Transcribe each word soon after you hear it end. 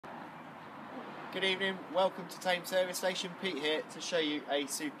Good evening, welcome to Thame Service Station. Pete here to show you a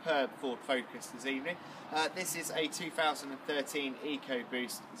superb Ford Focus this evening. This is a 2013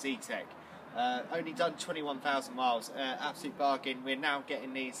 Ecoboost Zetec. Only done 21,000 miles, absolute bargain. We're now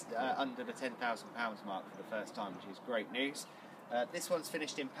getting these under the £10,000 mark for the first time, which is great news. This one's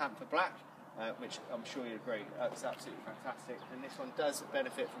finished in Panther Black, which I'm sure you'd agree, it's absolutely fantastic. And this one does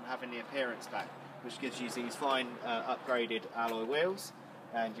benefit from having the appearance back, which gives you these fine upgraded alloy wheels.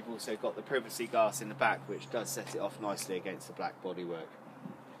 And you've also got the privacy glass in the back, which does set it off nicely against the black bodywork.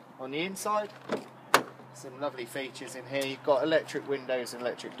 On the inside, some lovely features in here. You've got electric windows and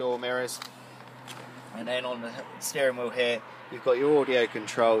electric door mirrors. And then on the steering wheel here, you've got your audio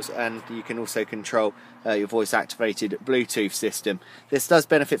controls, and you can also control your voice-activated Bluetooth system. This does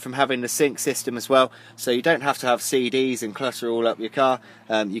benefit from having the sync system as well, so you don't have to have CDs and clutter all up your car.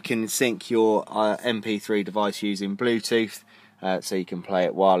 You can sync your MP3 device using Bluetooth. So you can play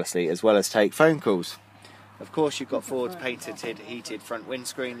it wirelessly as well as take phone calls. Of course, you've got Ford's patented heated front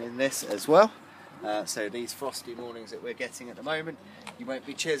windscreen in this as well. So these frosty mornings that we're getting at the moment, you won't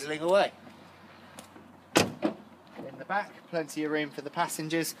be chiselling away. In the back, plenty of room for the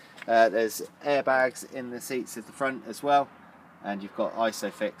passengers. There's airbags in the seats at the front as well, and you've got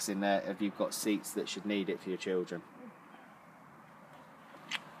ISOFIX in there if you've got seats that should need it for your children.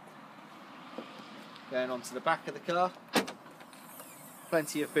 Going on to the back of the car.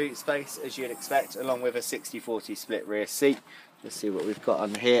 Plenty of boot space as you'd expect, along with a 60/40 split rear seat. Let's see what we've got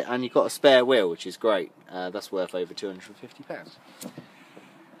on here, and you've got a spare wheel, which is great. That's worth over £250.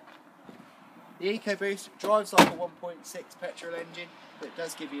 The Ecoboost drives like a 1.6 petrol engine, but it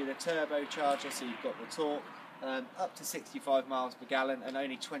does give you the turbocharger, so you've got the torque, up to 65 miles per gallon, and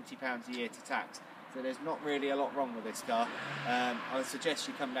only £20 a year to tax. So there's not really a lot wrong with this car. I would suggest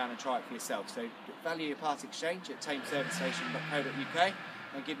you come down and try it for yourself. So value your part exchange at thameservicestation.co.uk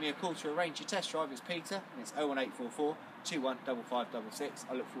and give me a call to arrange your test drive. It's Peter, and it's 01844 215566.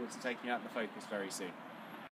 I look forward to taking you out in the Focus very soon.